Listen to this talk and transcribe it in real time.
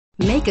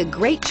Make a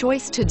great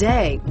choice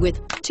today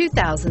with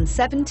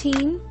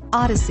 2017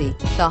 Odyssey.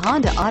 The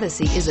Honda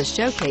Odyssey is a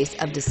showcase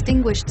of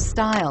distinguished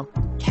style,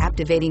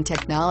 captivating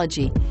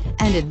technology,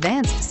 and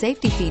advanced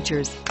safety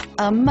features.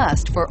 A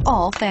must for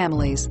all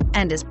families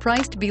and is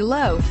priced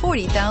below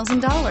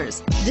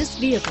 $40,000. This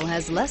vehicle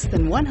has less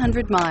than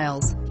 100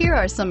 miles. Here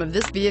are some of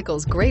this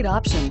vehicle's great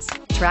options: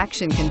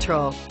 traction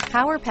control,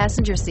 power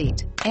passenger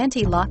seat,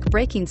 anti-lock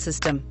braking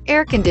system,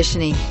 air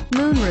conditioning,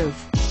 moonroof,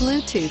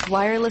 Bluetooth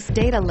wireless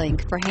data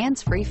link for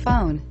hands-free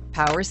phone,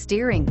 power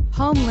steering,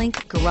 home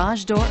link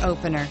garage door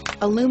opener,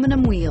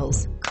 aluminum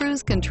wheels,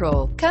 cruise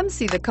control. Come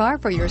see the car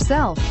for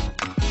yourself.